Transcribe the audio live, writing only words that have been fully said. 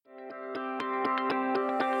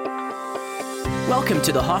Welcome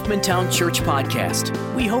to the Hoffmantown Church Podcast.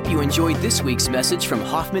 We hope you enjoyed this week's message from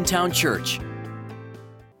Hoffmantown Church.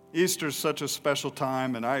 Easter is such a special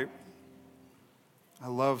time, and I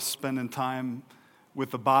love spending time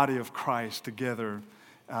with the body of Christ together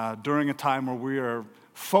during a time where we are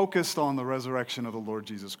focused on the resurrection of the Lord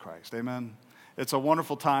Jesus Christ. Amen? It's a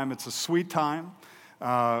wonderful time. It's a sweet time.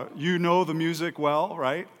 You know the music well,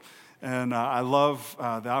 right? And I love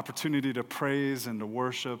the opportunity to praise and to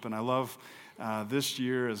worship, and I love this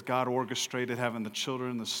year as God orchestrated having the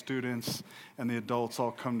children, the students, and the adults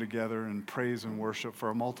all come together and praise and worship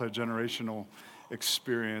for a multi-generational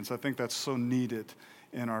experience. I think that's so needed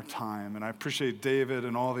in our time, and I appreciate David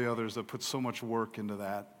and all the others that put so much work into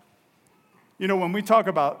that. You know, when we talk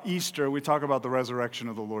about Easter, we talk about the resurrection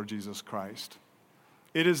of the Lord Jesus Christ.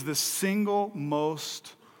 It is the single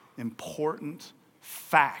most important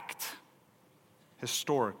fact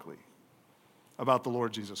historically about the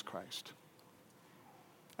Lord Jesus Christ.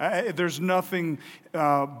 There's nothing,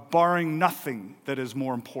 barring nothing, that is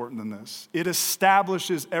more important than this. It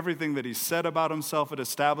establishes everything that he said about himself. It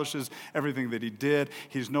establishes everything that he did.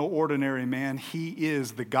 He's no ordinary man. He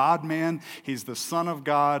is the God-man. He's the Son of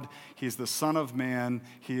God. He's the Son of Man.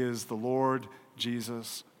 He is the Lord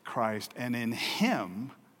Jesus Christ. And in him,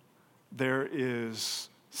 there is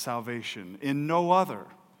salvation. In no other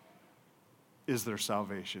is there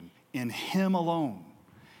salvation. In him alone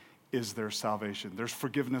is there salvation. There's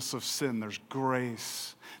forgiveness of sin. There's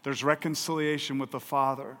grace. There's reconciliation with the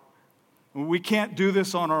Father. We can't do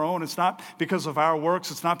this on our own. It's not because of our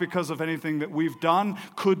works. It's not because of anything that we've done,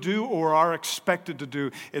 could do, or are expected to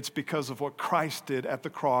do. It's because of what Christ did at the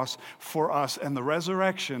cross for us. And the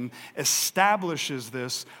resurrection establishes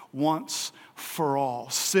this once for all.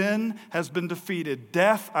 Sin has been defeated.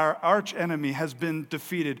 Death, our arch enemy, has been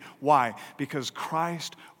defeated. Why? Because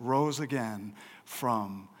Christ rose again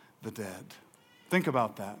from the dead. Think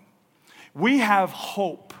about that. We have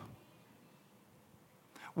hope.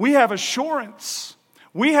 We have assurance.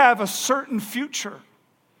 We have a certain future.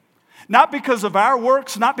 Not because of our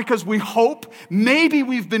works, not because we hope. Maybe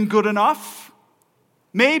we've been good enough.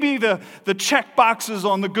 Maybe the check boxes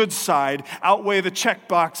on the good side outweigh the check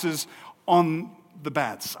boxes on the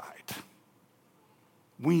bad side.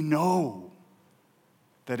 We know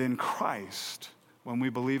that in Christ, when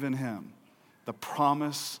we believe in him, the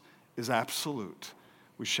promise is absolute.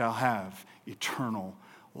 We shall have eternal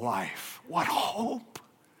life. What hope!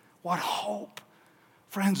 What hope!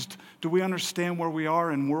 Friends, do we understand where we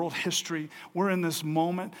are in world history? We're in this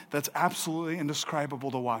moment that's absolutely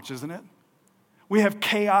indescribable to watch, isn't it? We have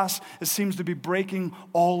chaos. It seems to be breaking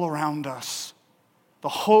all around us. The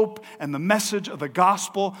hope and the message of the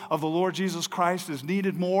gospel of the Lord Jesus Christ is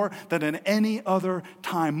needed more than at any other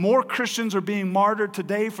time. More Christians are being martyred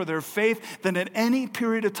today for their faith than at any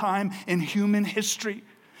period of time in human history.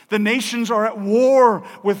 The nations are at war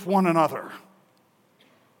with one another.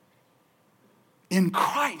 In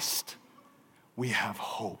Christ, we have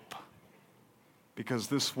hope because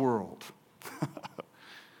this world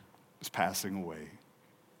is passing away.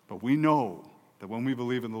 But we know that when we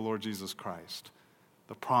believe in the Lord Jesus Christ,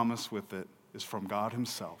 the promise with it is from God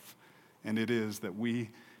himself, and it is that we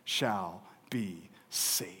shall be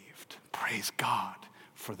saved. Praise God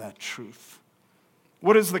for that truth.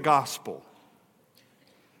 What is the gospel?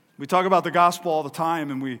 We talk about the gospel all the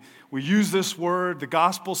time, and we use this word. The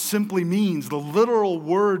gospel simply means, the literal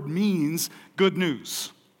word means good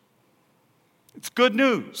news. It's good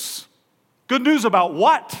news. Good news about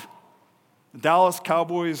what? The Dallas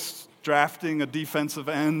Cowboys drafting a defensive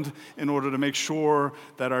end in order to make sure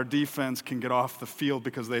that our defense can get off the field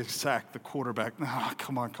because they sacked the quarterback. Oh,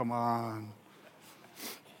 come on.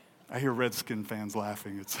 I hear Redskin fans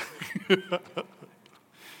laughing.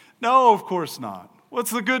 No, of course not. What's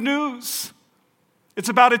the good news? It's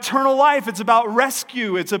about eternal life. It's about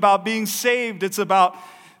rescue. It's about being saved. It's about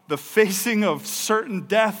the facing of certain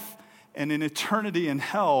death and an eternity in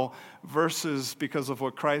hell versus because of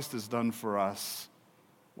what Christ has done for us,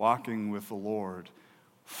 walking with the Lord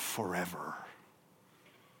forever.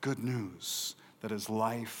 Good news that is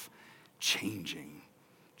life-changing.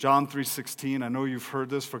 John 3:16, I know you've heard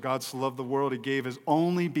this. For God so loved the world, he gave his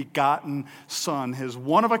only begotten Son, his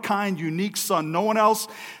one-of-a-kind, unique Son. No one else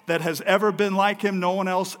that has ever been like him, no one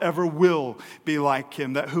else ever will be like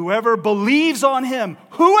him. That whoever believes on him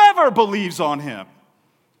will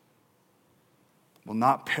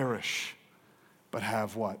not perish, but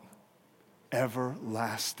have what?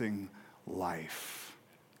 Everlasting life.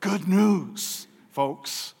 Good news,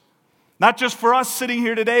 folks. Not just for us sitting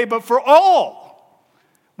here today, but for all.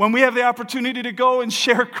 When we have the opportunity to go and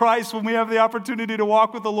share Christ, when we have the opportunity to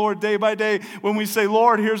walk with the Lord day by day, when we say,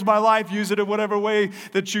 Lord, here's my life, use it in whatever way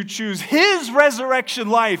that you choose. His resurrection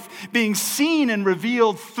life being seen and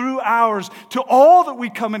revealed through ours to all that we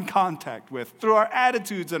come in contact with, through our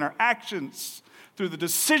attitudes and our actions, through the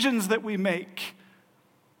decisions that we make,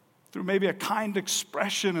 through maybe a kind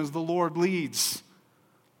expression as the Lord leads,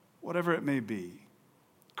 whatever it may be.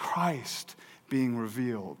 Christ being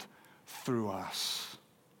revealed through us.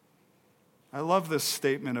 I love this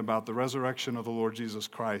statement about the resurrection of the Lord Jesus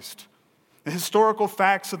Christ. The historical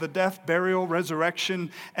facts of the death, burial,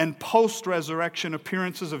 resurrection, and post-resurrection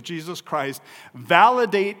appearances of Jesus Christ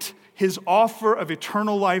validate his offer of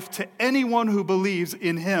eternal life to anyone who believes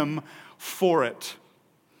in him for it.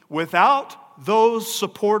 Without those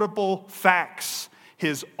supportable facts,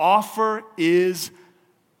 his offer is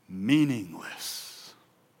meaningless.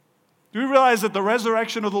 Do we realize that the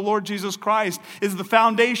resurrection of the Lord Jesus Christ is the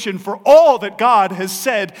foundation for all that God has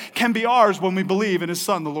said can be ours when we believe in his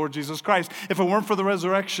Son, the Lord Jesus Christ? If it weren't for the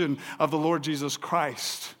resurrection of the Lord Jesus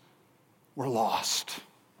Christ, we're lost.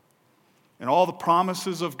 And all the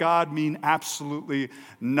promises of God mean absolutely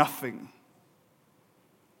nothing.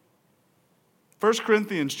 1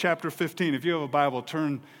 Corinthians chapter 15, if you have a Bible,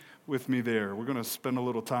 turn with me there. We're going to spend a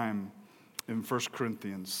little time in 1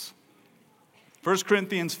 Corinthians. 1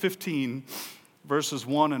 Corinthians 15, verses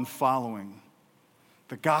 1 and following.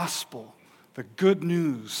 The gospel, the good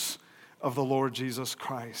news of the Lord Jesus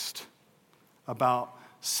Christ about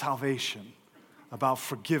salvation, about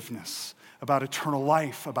forgiveness, about eternal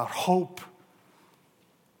life, about hope.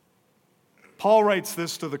 Paul writes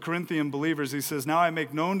this to the Corinthian believers. He says, "Now I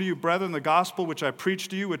make known to you, brethren, the gospel which I preached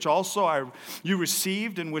to you, which also you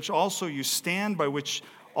received, in which also you stand, by which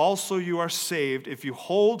also you are saved, if you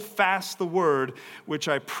hold fast the word which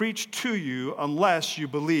I preached to you, unless you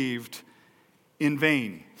believed in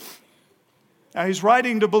vain." Now he's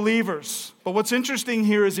writing to believers, but what's interesting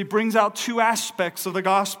here is he brings out two aspects of the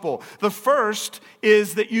gospel. The first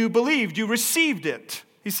is that you believed, you received it.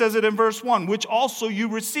 He says it in verse 1, which also you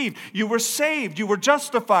received. You were saved, you were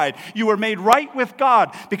justified, you were made right with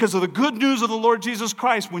God because of the good news of the Lord Jesus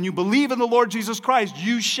Christ. When you believe in the Lord Jesus Christ,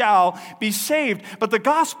 you shall be saved. But the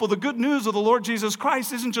gospel, the good news of the Lord Jesus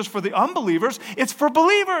Christ, isn't just for the unbelievers, it's for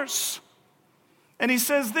believers. And he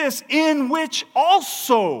says this, in which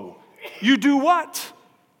also you do what?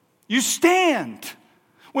 You stand.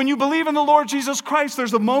 When you believe in the Lord Jesus Christ,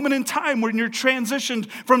 there's a moment in time when you're transitioned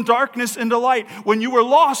from darkness into light. When you were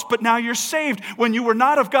lost, but now you're saved. When you were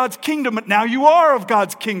not of God's kingdom, but now you are of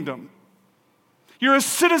God's kingdom. You're a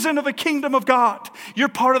citizen of the kingdom of God. You're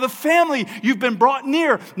part of the family. You've been brought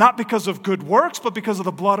near, not because of good works, but because of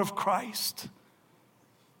the blood of Christ.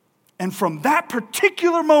 And from that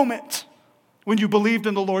particular moment, when you believed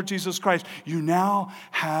in the Lord Jesus Christ, you now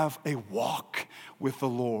have a walk with the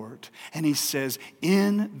Lord. And he says,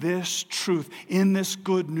 in this truth, in this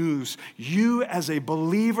good news, you as a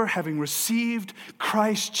believer, having received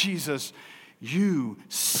Christ Jesus, you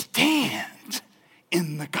stand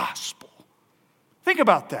in the gospel. Think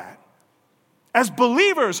about that. As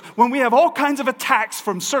believers, when we have all kinds of attacks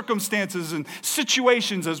from circumstances and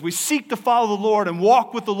situations as we seek to follow the Lord and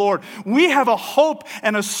walk with the Lord, we have a hope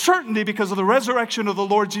and a certainty because of the resurrection of the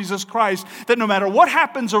Lord Jesus Christ that no matter what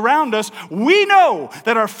happens around us, we know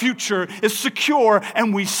that our future is secure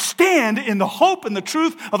and we stand in the hope and the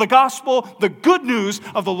truth of the gospel, the good news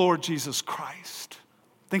of the Lord Jesus Christ.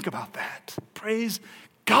 Think about that. Praise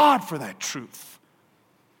God for that truth.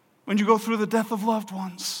 When you go through the death of loved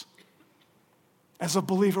ones, as a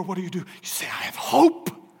believer, what do? You say, I have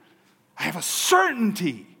hope. I have a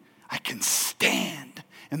certainty. I can stand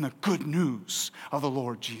in the good news of the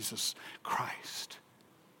Lord Jesus Christ.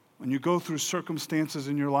 When you go through circumstances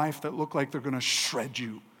in your life that look like they're going to shred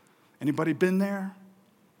you. Anybody been there?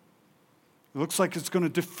 It looks like it's going to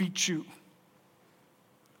defeat you.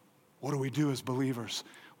 What do we do as believers?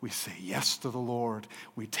 We say yes to the Lord.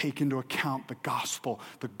 We take into account the gospel,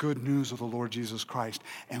 the good news of the Lord Jesus Christ,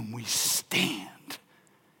 and we stand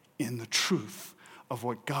in the truth of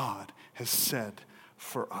what God has said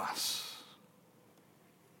for us.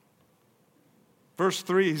 Verse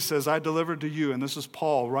 3 says, I delivered to you, and this is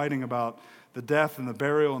Paul writing about the death and the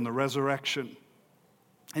burial and the resurrection.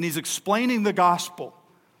 And he's explaining the gospel.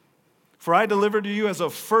 For I delivered to you as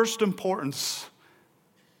of first importance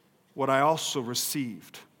what I also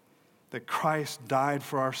received, that Christ died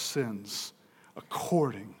for our sins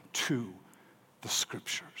according to the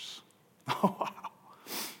Scriptures. Oh, wow.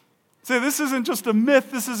 See, this isn't just a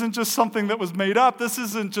myth. This isn't just something that was made up. This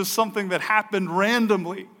isn't just something that happened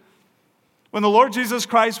randomly. When the Lord Jesus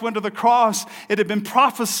Christ went to the cross, it had been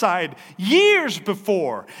prophesied years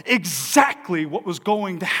before exactly what was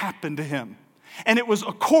going to happen to him. And it was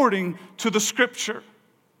according to the Scripture.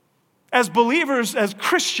 As believers, as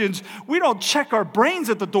Christians, we don't check our brains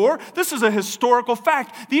at the door. This is a historical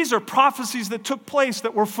fact. These are prophecies that took place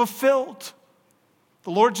that were fulfilled.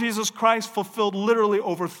 The Lord Jesus Christ fulfilled literally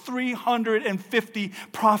over 350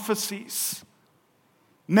 prophecies.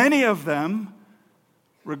 Many of them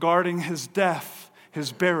regarding his death,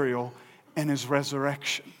 his burial, and his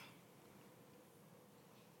resurrection.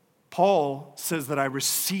 Paul says that I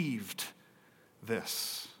received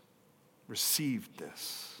this. Received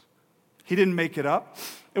this. He didn't make it up.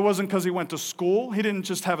 It wasn't because he went to school. He didn't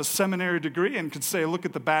just have a seminary degree and could say, look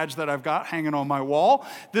at the badge that I've got hanging on my wall.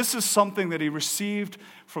 This is something that he received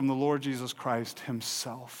from the Lord Jesus Christ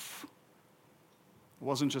himself. It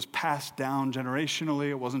wasn't just passed down generationally.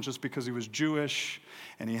 It wasn't just because he was Jewish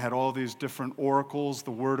and he had all these different oracles,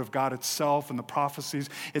 the Word of God itself and the prophecies.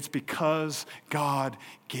 It's because God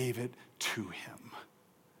gave it to him.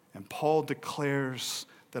 And Paul declares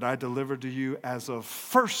that I delivered to you as of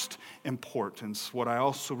first importance what I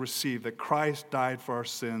also received, that Christ died for our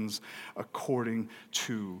sins according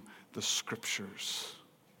to the Scriptures.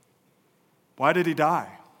 Why did he die?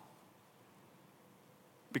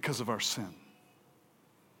 Because of our sin.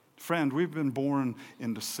 Friend, we've been born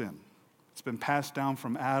into sin. It's been passed down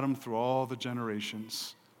from Adam through all the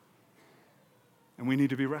generations. And we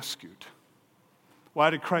need to be rescued. Why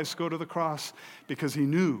did Christ go to the cross? Because he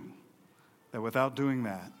knew that without doing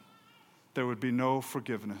that, there would be no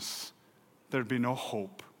forgiveness. There'd be no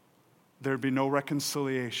hope. There'd be no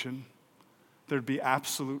reconciliation. There'd be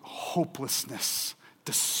absolute hopelessness,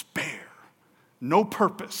 despair, no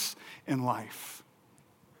purpose in life.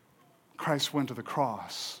 Christ went to the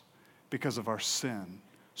cross because of our sin,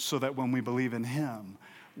 so that when we believe in him,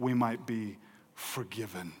 we might be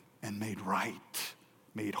forgiven and made right,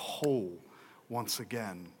 made whole once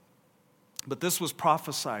again. But this was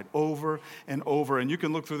prophesied over and over. And you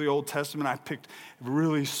can look through the Old Testament. I picked a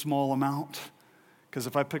really small amount, because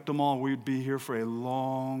if I picked them all, we'd be here for a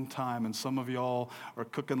long time. And some of y'all are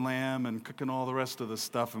cooking lamb and cooking all the rest of the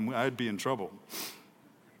stuff, and I'd be in trouble.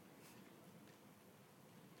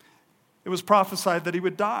 It was prophesied that he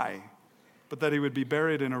would die, but that he would be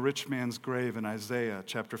buried in a rich man's grave in Isaiah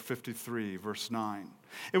chapter 53, verse 9.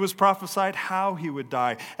 It was prophesied how he would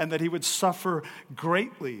die and that he would suffer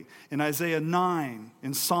greatly in Isaiah 9,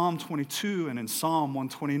 in Psalm 22, and in Psalm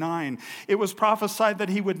 129. It was prophesied that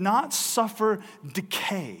he would not suffer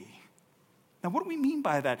decay. Now, what do we mean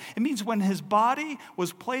by that? It means when his body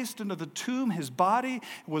was placed into the tomb, his body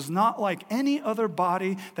was not like any other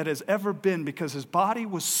body that has ever been, because his body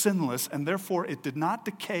was sinless, and therefore it did not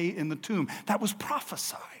decay in the tomb. That was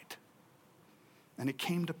prophesied. And it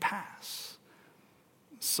came to pass.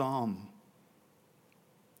 Psalm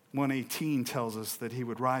 118 tells us that he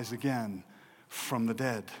would rise again from the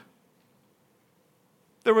dead.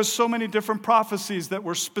 There were so many different prophecies that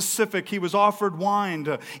were specific. He was offered wine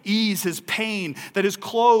to ease his pain, that his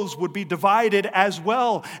clothes would be divided as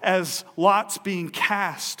well as lots being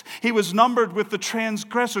cast. He was numbered with the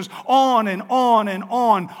transgressors, on and on and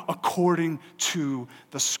on, according to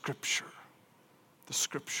the Scripture. The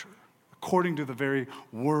Scripture, according to the very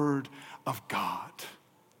Word of God.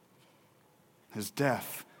 His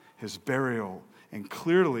death, his burial, and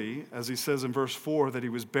clearly, as he says in verse 4, that he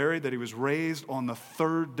was buried, that he was raised on the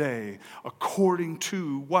third day, according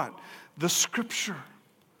to what? The Scripture.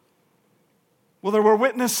 Well, there were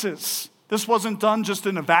witnesses. This wasn't done just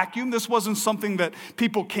in a vacuum. This wasn't something that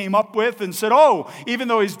people came up with and said, oh, even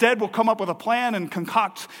though he's dead, we'll come up with a plan and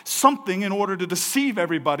concoct something in order to deceive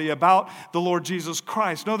everybody about the Lord Jesus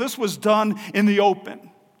Christ. No, this was done in the open.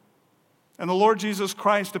 And the Lord Jesus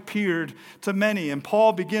Christ appeared to many. And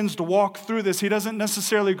Paul begins to walk through this. He doesn't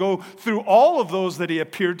necessarily go through all of those that he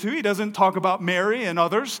appeared to. He doesn't talk about Mary and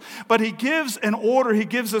others. But he gives an order. He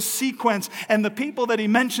gives a sequence. And the people that he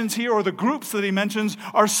mentions here, or the groups that he mentions,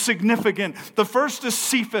 are significant. The first is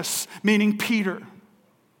Cephas, meaning Peter.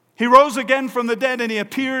 He rose again from the dead and he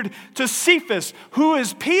appeared to Cephas. Who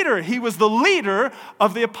is Peter? He was the leader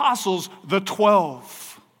of the apostles, the 12.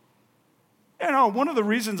 You know, one of the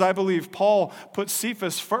reasons I believe Paul put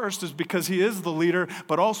Cephas first is because he is the leader,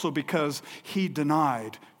 but also because he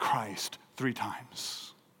denied Christ 3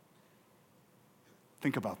 times.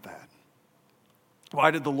 Think about that.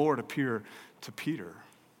 Why did the Lord appear to Peter?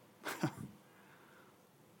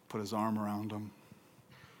 Put his arm around him.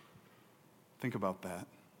 Think about that.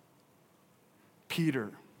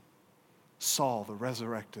 Peter saw the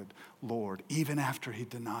resurrected Lord even after he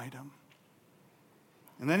denied him.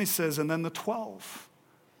 And then he says, and then the 12.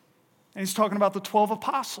 And he's talking about the 12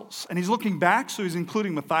 apostles. And he's looking back, so he's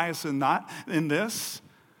including Matthias in this.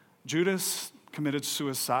 Judas committed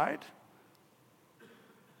suicide.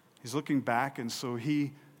 He's looking back, and so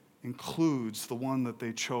he includes the one that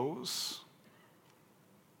they chose.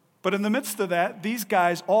 But in the midst of that, these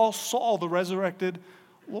guys all saw the resurrected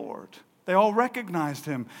Lord. They all recognized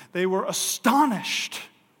him. They were astonished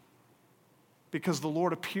because the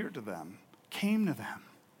Lord appeared to them, came to them.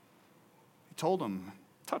 He told them,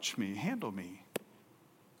 touch me, handle me.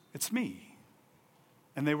 It's me.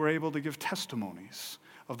 And they were able to give testimonies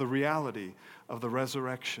of the reality of the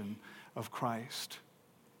resurrection of Christ.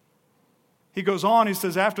 He goes on, he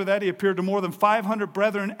says, after that he appeared to more than 500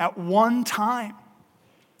 brethren at one time.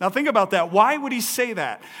 Now think about that. Why would he say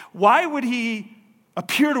that? Why would he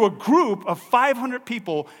appear to a group of 500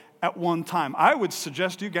 people at one time? I would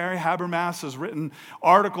suggest to you, Gary Habermas has written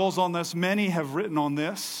articles on this. Many have written on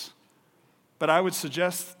this. But I would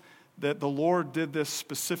suggest that the Lord did this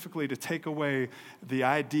specifically to take away the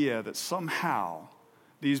idea that somehow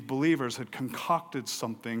these believers had concocted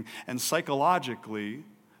something and psychologically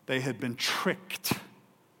they had been tricked.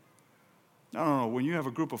 No. When you have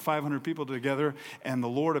a group of 500 people together and the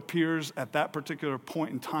Lord appears at that particular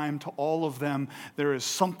point in time to all of them, there is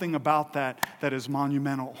something about that that is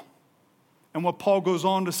monumental. And what Paul goes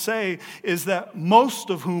on to say is that most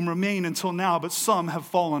of whom remain until now, but some have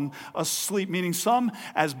fallen asleep, meaning some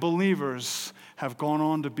as believers have gone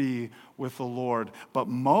on to be with the Lord, but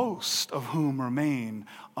most of whom remain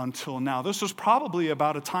until now. This was probably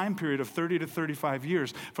about a time period of 30 to 35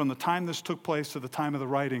 years from the time this took place to the time of the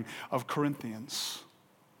writing of Corinthians.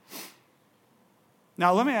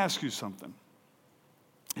 Now, let me ask you something.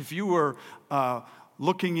 If you were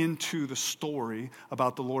looking into the story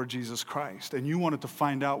about the Lord Jesus Christ, and you wanted to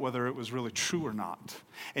find out whether it was really true or not,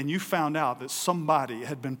 and you found out that somebody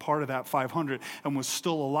had been part of that 500 and was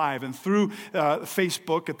still alive, and through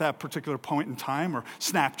Facebook at that particular point in time, or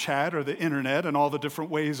Snapchat, or the internet, and all the different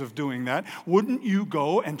ways of doing that, wouldn't you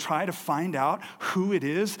go and try to find out who it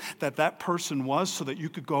is that person was so that you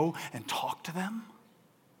could go and talk to them?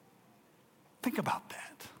 Think about that.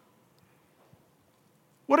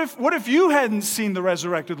 What if you hadn't seen the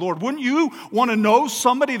resurrected Lord? Wouldn't you want to know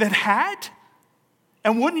somebody that had?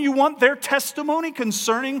 And wouldn't you want their testimony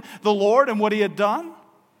concerning the Lord and what he had done?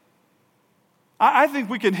 I think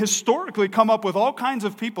we can historically come up with all kinds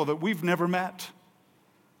of people that we've never met.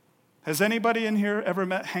 Has anybody in here ever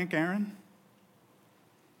met Hank Aaron?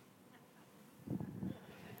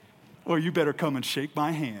 Well, you better come and shake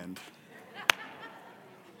my hand.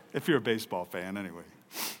 If you're a baseball fan, anyway.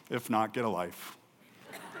 If not, get a life.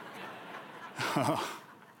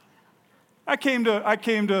 I came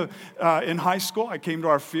to in high school, I came to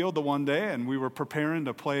our field the one day, and we were preparing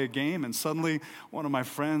to play a game, and suddenly one of my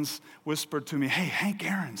friends whispered to me, "Hey, Hank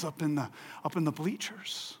Aaron's up in the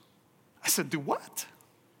bleachers." I said, "Do what?"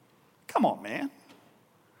 "Come on, man."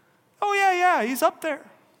 "Oh, yeah, he's up there."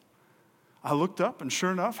 I looked up, and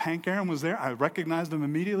sure enough, Hank Aaron was there. I recognized him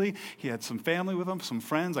immediately. He had some family with him, some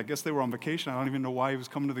friends. I guess they were on vacation. I don't even know why he was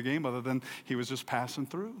coming to the game other than he was just passing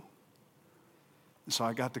through. And so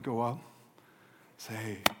I got to go up and say,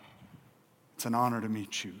 "Hey, it's an honor to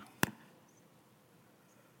meet you."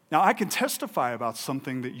 Now, I can testify about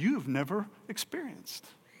something that you've never experienced.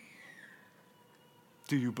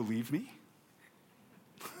 Do you believe me?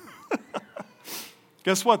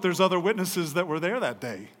 Guess what? There's other witnesses that were there that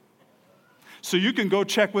day. So you can go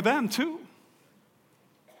check with them too.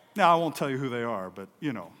 Now, I won't tell you who they are, but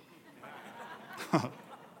you know.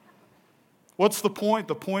 What's the point?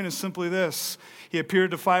 The point is simply this. He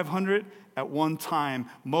appeared to 500 at one time,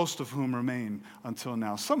 most of whom remain until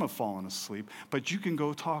now. Some have fallen asleep, but you can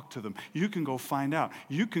go talk to them. You can go find out.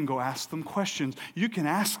 You can go ask them questions. You can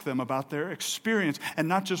ask them about their experience, and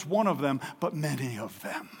not just one of them, but many of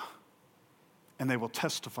them. And they will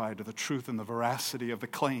testify to the truth and the veracity of the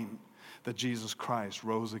claim that Jesus Christ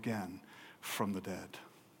rose again from the dead.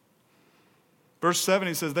 Verse 7,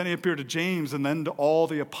 he says, then he appeared to James and then to all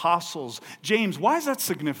the apostles. James, why is that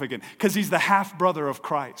significant? Because he's the half-brother of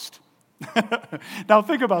Christ. Now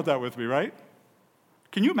think about that with me, right?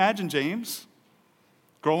 Can you imagine James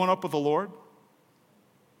growing up with the Lord?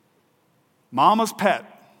 Mama's pet.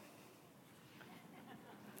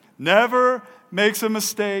 Never makes a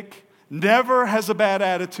mistake. Never has a bad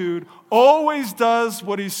attitude, always does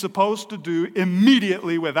what he's supposed to do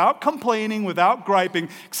immediately without complaining, without griping,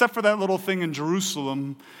 except for that little thing in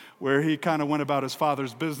Jerusalem where he kind of went about his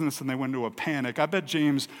father's business and they went into a panic. I bet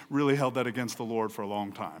James really held that against the Lord for a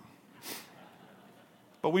long time.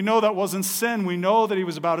 But we know that wasn't sin. We know that he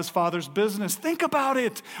was about his Father's business. Think about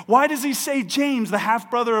it. Why does he say James, the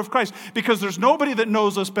half-brother of Christ? Because there's nobody that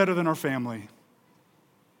knows us better than our family.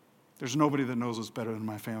 There's nobody that knows us better than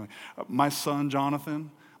my family. My son,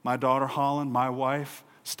 Jonathan, my daughter, Holland, my wife,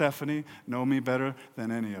 Stephanie, know me better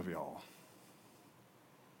than any of y'all.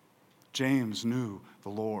 James knew the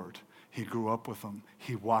Lord. He grew up with him.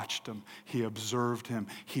 He watched him. He observed him.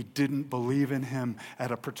 He didn't believe in him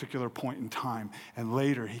at a particular point in time. And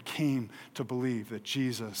later he came to believe that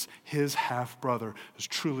Jesus, his half-brother, is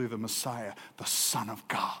truly the Messiah, the Son of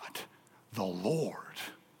God, the Lord.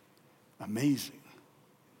 Amazing.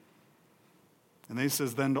 And then he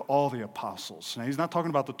says, then to all the apostles. Now, he's not talking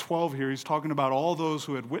about the 12 here. He's talking about all those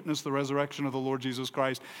who had witnessed the resurrection of the Lord Jesus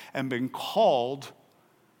Christ and been called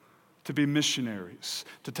to be missionaries,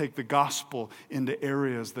 to take the gospel into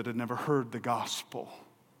areas that had never heard the gospel.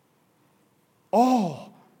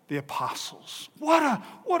 All the apostles. What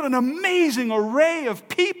an amazing array of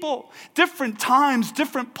people. Different times,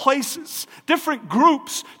 different places, different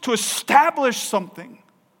groups to establish something.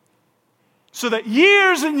 So that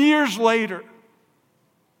years and years later,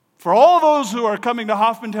 for all those who are coming to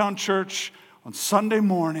Hoffmantown Church on Sunday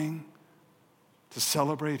morning to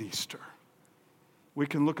celebrate Easter, we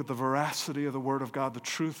can look at the veracity of the Word of God, the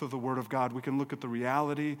truth of the Word of God. We can look at the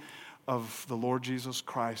reality of the Lord Jesus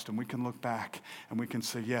Christ, and we can look back and we can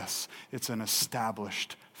say, yes, it's an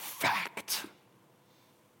established fact.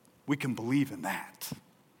 We can believe in that.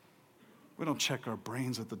 We don't check our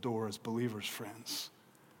brains at the door as believers, friends.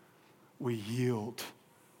 We yield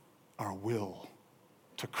our will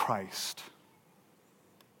to Christ.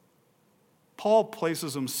 Paul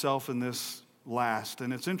places himself in this last,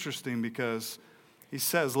 and it's interesting because he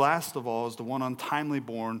says, last of all, as the one untimely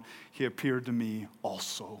born, he appeared to me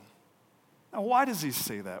also. Now, why does he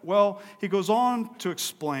say that? Well, he goes on to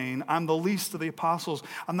explain, I'm the least of the apostles.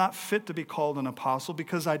 I'm not fit to be called an apostle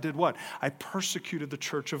because I did what? I persecuted the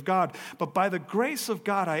church of God. But by the grace of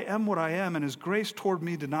God, I am what I am, and his grace toward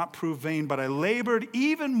me did not prove vain. But I labored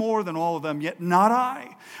even more than all of them, yet not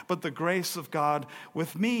I, but the grace of God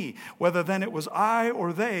with me. Whether then it was I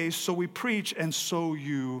or they, so we preach, and so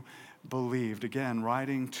you believed. Again,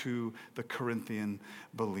 writing to the Corinthian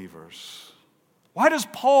believers. Why does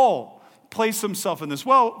Paul place himself in this?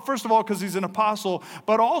 Well, first of all, because he's an apostle,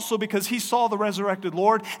 but also because he saw the resurrected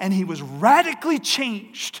Lord and he was radically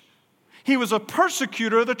changed. He was a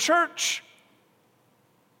persecutor of the church.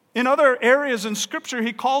 In other areas in Scripture,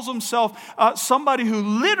 he calls himself somebody who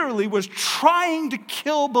literally was trying to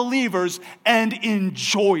kill believers and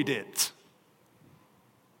enjoyed it.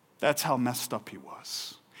 That's how messed up he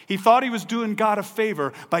was. He thought he was doing God a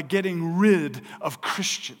favor by getting rid of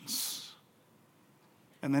Christians.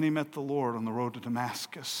 And then he met the Lord on the road to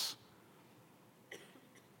Damascus.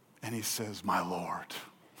 And he says, my Lord,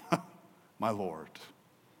 my Lord.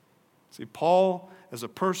 See, Paul, as a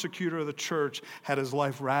persecutor of the church, had his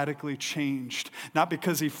life radically changed. Not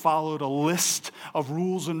because he followed a list of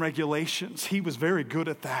rules and regulations. He was very good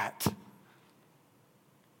at that.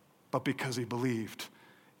 But because he believed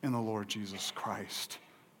in the Lord Jesus Christ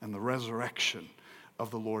and the resurrection of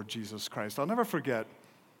the Lord Jesus Christ. I'll never forget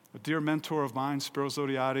a dear mentor of mine, Spiros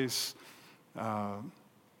Zodhiates,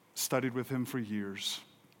 studied with him for years.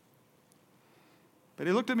 But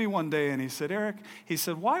he looked at me one day and he said, Eric, he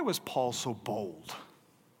said, why was Paul so bold?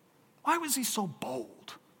 Why was he so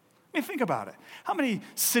bold? I mean, think about it. How many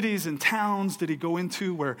cities and towns did he go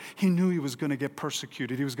into where he knew he was going to get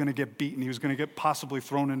persecuted, he was going to get beaten, he was going to get possibly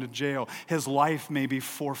thrown into jail, his life may be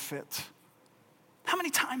forfeit? How many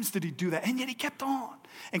times did he do that? And yet he kept on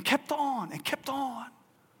and kept on and kept on.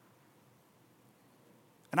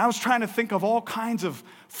 And I was trying to think of all kinds of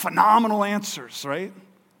phenomenal answers, right?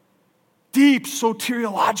 Deep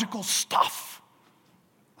soteriological stuff.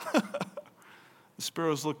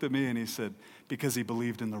 Spiros looked at me and he said, because he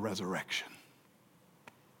believed in the resurrection.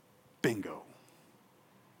 Bingo.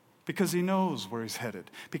 Because he knows where he's headed.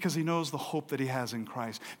 Because he knows the hope that he has in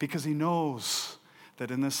Christ. Because he knows that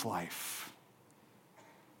in this life,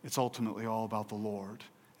 it's ultimately all about the Lord.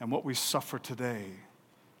 And what we suffer today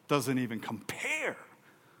doesn't even compare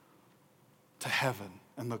to heaven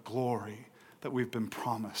and the glory that we've been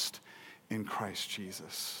promised in Christ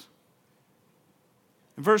Jesus.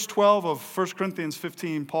 In verse 12 of 1 Corinthians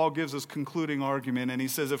 15, Paul gives his concluding argument, and he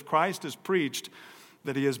says, if Christ is preached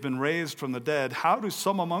that he has been raised from the dead, how do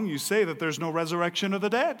some among you say that there's no resurrection of the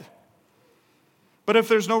dead? But if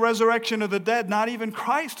there's no resurrection of the dead, not even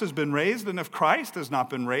Christ has been raised. And if Christ has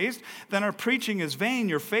not been raised, then our preaching is vain.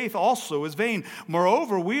 Your faith also is vain.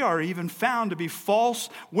 Moreover, we are even found to be false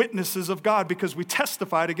witnesses of God, because we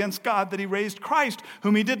testified against God that he raised Christ,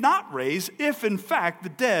 whom he did not raise, if in fact the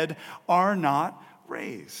dead are not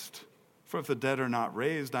raised. For if the dead are not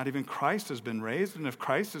raised, not even Christ has been raised. And if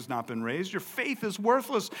Christ has not been raised, your faith is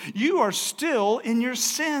worthless. You are still in your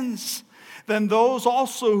sins. Then those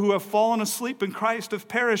also who have fallen asleep in Christ have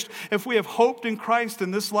perished. If we have hoped in Christ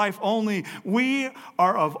in this life only, we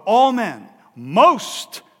are of all men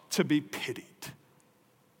most to be pitied.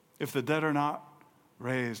 If the dead are not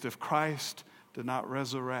raised, if Christ did not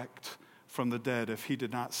resurrect from the dead, if he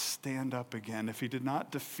did not stand up again, if he did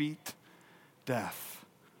not defeat death.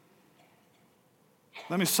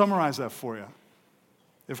 Let me summarize that for you.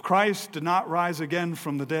 If Christ did not rise again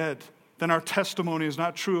from the dead, then our testimony is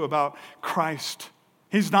not true about Christ.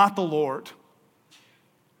 He's not the Lord.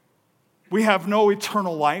 We have no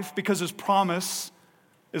eternal life because his promise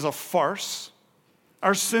is a farce.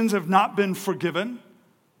 Our sins have not been forgiven.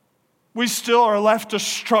 We still are left to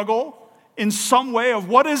struggle in some way of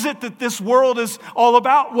what is it that this world is all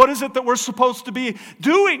about? What is it that we're supposed to be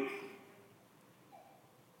doing?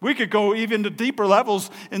 We could go even to deeper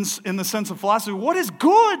levels in the sense of philosophy. What is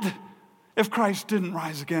good? If Christ didn't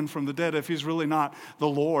rise again from the dead, if he's really not the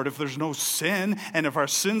Lord, if there's no sin, and if our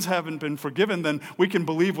sins haven't been forgiven, then we can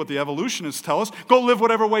believe what the evolutionists tell us. Go live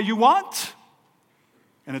whatever way you want,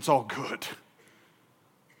 and it's all good.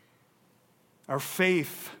 Our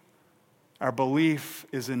faith, our belief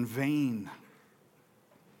is in vain.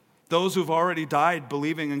 Those who've already died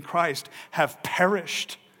believing in Christ have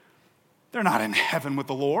perished. They're not in heaven with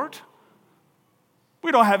the Lord.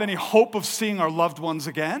 We don't have any hope of seeing our loved ones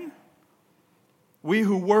again. We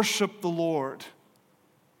who worship the Lord,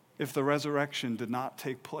 if the resurrection did not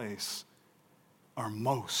take place, are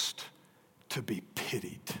most to be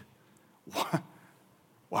pitied.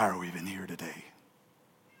 Why are we even here today?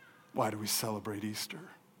 Why do we celebrate Easter?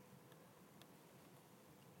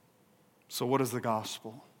 So what is the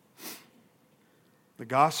gospel? The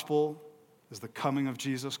gospel is the coming of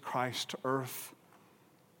Jesus Christ to earth.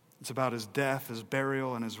 It's about his death, his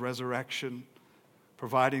burial, and his resurrection,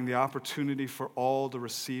 providing the opportunity for all to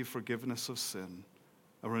receive forgiveness of sin,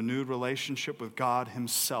 a renewed relationship with God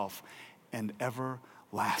himself, and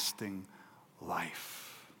everlasting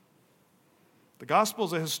life. The gospel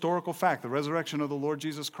is a historical fact. The resurrection of the Lord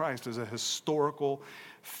Jesus Christ is a historical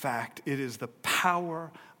fact. It is the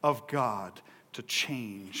power of God to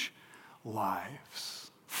change lives.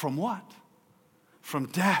 From what? From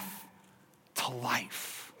death to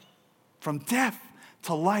life. From death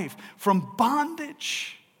to life, from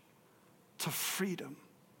bondage to freedom,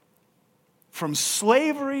 from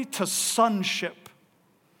slavery to sonship,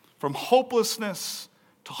 from hopelessness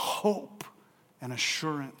to hope and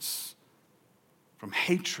assurance, from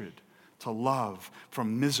hatred to love,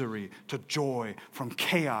 from misery to joy, from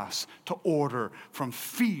chaos to order, from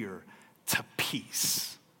fear to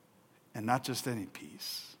peace. And not just any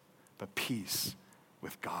peace, but peace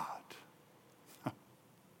with God.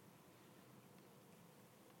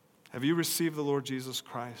 Have you received the Lord Jesus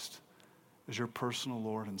Christ as your personal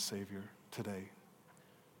Lord and Savior today?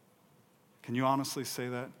 Can you honestly say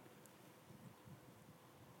that?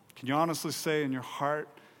 Can you honestly say in your heart,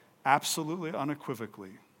 absolutely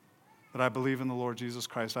unequivocally, that I believe in the Lord Jesus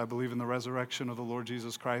Christ, I believe in the resurrection of the Lord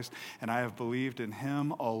Jesus Christ, and I have believed in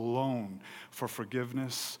him alone for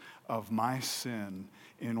forgiveness of my sin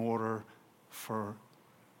in order for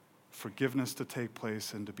forgiveness to take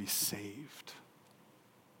place and to be saved?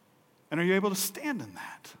 And are you able to stand in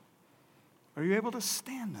that? Are you able to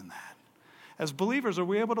stand in that? As believers, are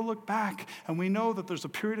we able to look back and we know that there's a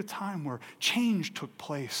period of time where change took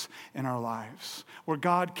place in our lives, where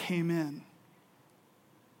God came in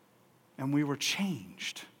and we were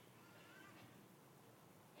changed.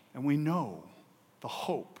 And we know the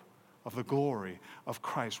hope of the glory of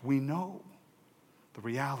Christ. We know the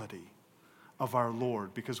reality of our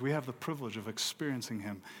Lord because we have the privilege of experiencing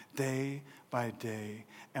him day by day,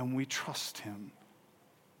 and we trust him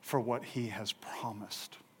for what he has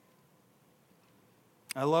promised.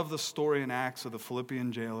 I love the story in Acts of the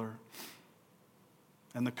Philippian jailer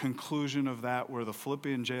and the conclusion of that where the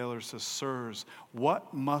Philippian jailer says, "Sirs,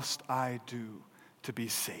 what must I do to be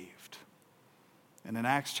saved?" And in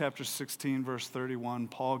Acts chapter 16, verse 31,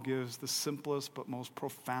 Paul gives the simplest but most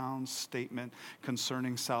profound statement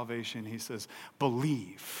concerning salvation. He says,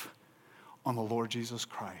 "Believe on the Lord Jesus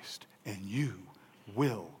Christ, and you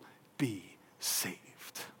will be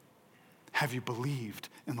saved." Have you believed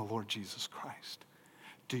in the Lord Jesus Christ?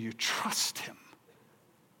 Do you trust him?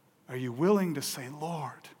 Are you willing to say,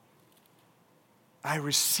 Lord, I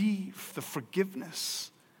receive the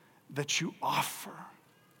forgiveness that you offer?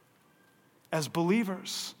 As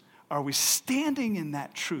believers, are we standing in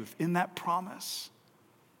that truth, in that promise?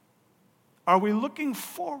 Are we looking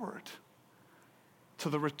forward to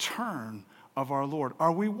the return of our Lord?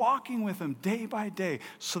 Are we walking with him day by day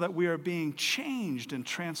so that we are being changed and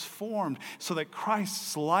transformed, so that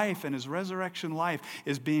Christ's life and his resurrection life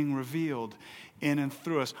is being revealed in and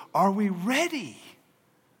through us? Are we ready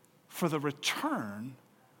for the return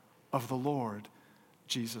of the Lord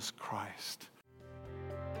Jesus Christ?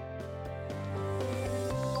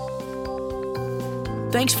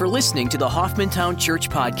 Thanks for listening to the Hoffmantown Church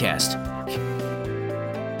Podcast.